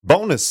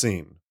Bonus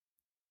scene.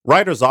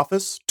 Writer's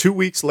office, 2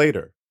 weeks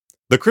later.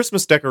 The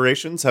Christmas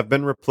decorations have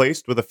been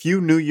replaced with a few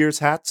New Year's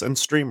hats and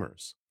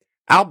streamers.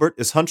 Albert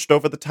is hunched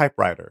over the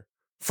typewriter.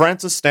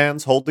 Frances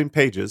stands holding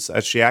pages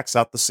as she acts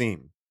out the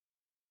scene.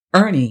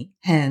 Ernie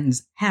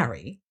hands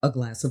Harry a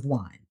glass of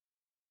wine.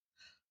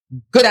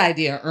 Good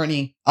idea,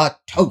 Ernie. A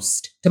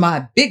toast to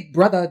my big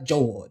brother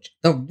George,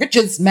 the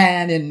richest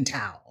man in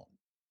town.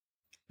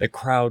 The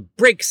crowd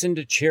breaks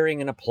into cheering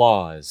and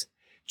applause.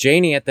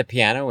 Janie at the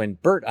piano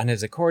and Bert on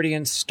his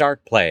accordion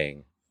start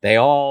playing. They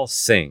all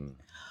sing.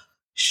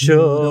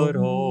 Should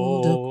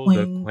old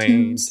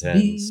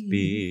acquaintance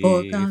be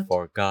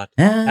forgot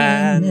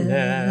and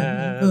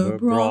never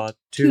brought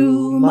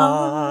to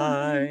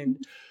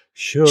mind?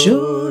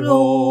 Should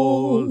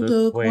old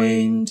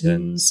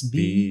acquaintance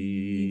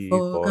be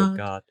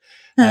forgot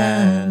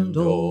and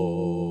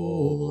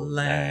old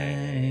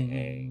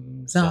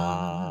lang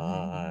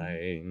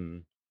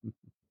syne?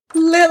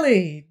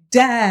 Lily,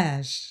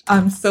 Dash,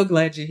 I'm so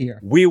glad you're here.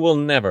 We will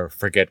never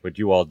forget what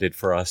you all did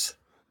for us.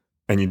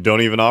 And you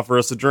don't even offer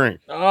us a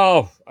drink.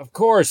 Oh, of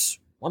course.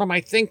 What am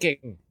I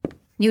thinking?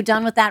 You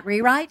done with that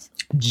rewrite?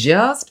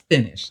 Just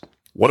finished.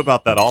 What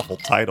about that awful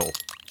title?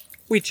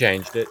 We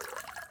changed it.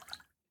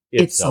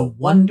 It's a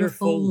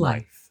Wonderful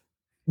Life.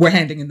 We're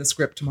handing in the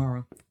script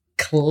tomorrow,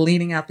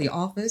 cleaning out the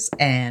office,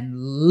 and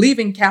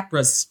leaving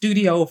Capra's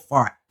studio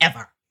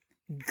forever.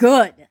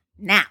 Good.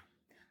 Now,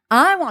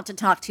 I want to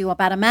talk to you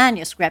about a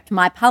manuscript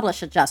my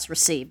publisher just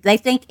received. They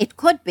think it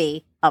could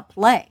be a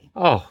play.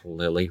 Oh,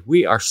 Lily,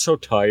 we are so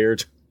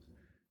tired.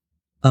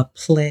 A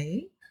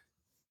play?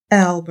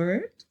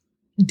 Albert,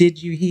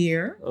 did you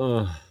hear?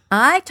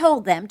 I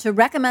told them to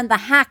recommend The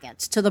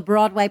Hacketts to the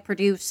Broadway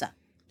producer.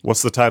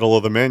 What's the title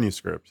of the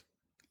manuscript?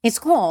 It's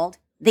called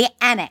The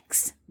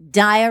Annex,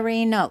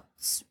 Diary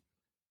Notes.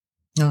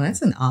 Oh,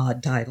 that's an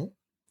odd title.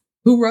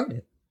 Who wrote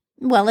it?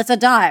 Well, it's a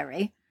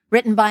diary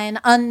written by an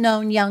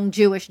unknown young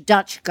Jewish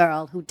Dutch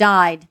girl who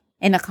died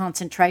in a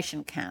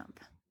concentration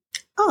camp.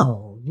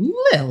 Oh,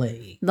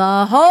 Lily.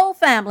 The whole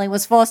family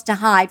was forced to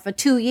hide for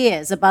 2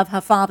 years above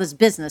her father's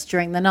business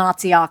during the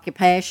Nazi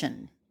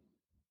occupation.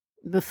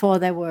 Before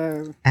they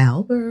were...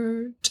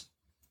 Albert,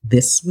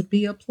 this would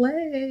be a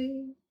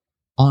play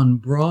on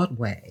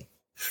Broadway.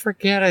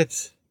 Forget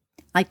it.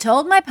 I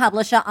told my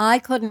publisher I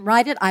couldn't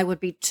write it. I would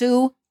be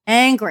too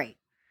angry.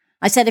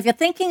 I said, if you're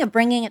thinking of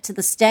bringing it to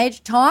the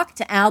stage, talk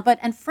to Albert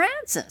and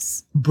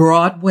Frances.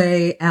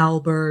 Broadway,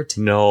 Albert.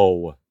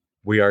 No,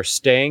 we are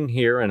staying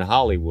here in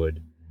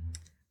Hollywood.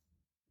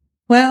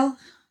 Well,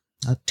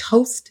 a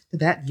toast to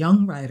that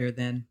young writer,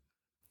 then.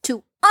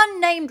 To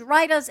unnamed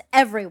writers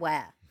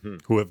everywhere.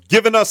 Who have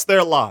given us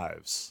their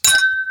lives.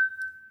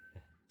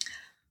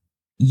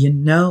 You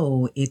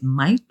know, it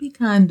might be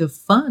kind of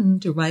fun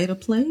to write a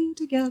play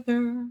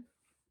together.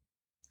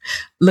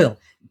 Lil,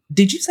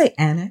 did you say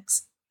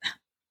annex?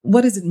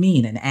 What does it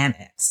mean, an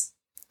annex?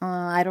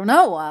 I don't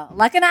know.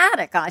 Like an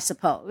attic, I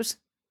suppose.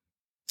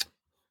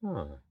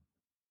 Huh.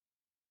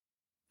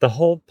 The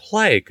whole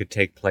play could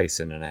take place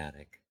in an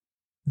attic.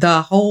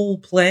 The whole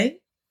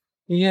play?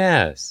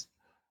 Yes.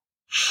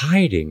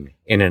 Hiding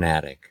in an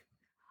attic.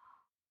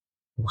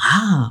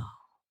 Wow.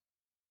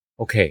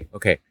 Okay.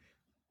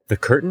 The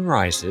curtain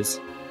rises.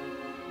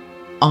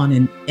 On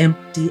an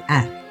empty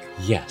attic.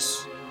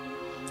 Yes.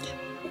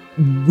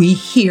 We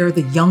hear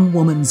the young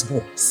woman's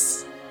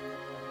voice.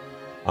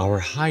 Our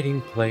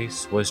hiding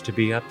place was to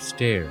be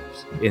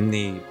upstairs in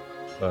the,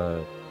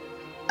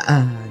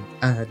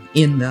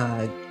 in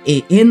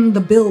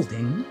the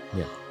building.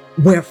 Yeah.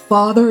 Where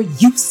Father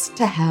used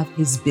to have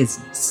his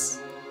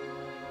business.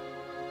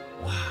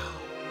 Wow.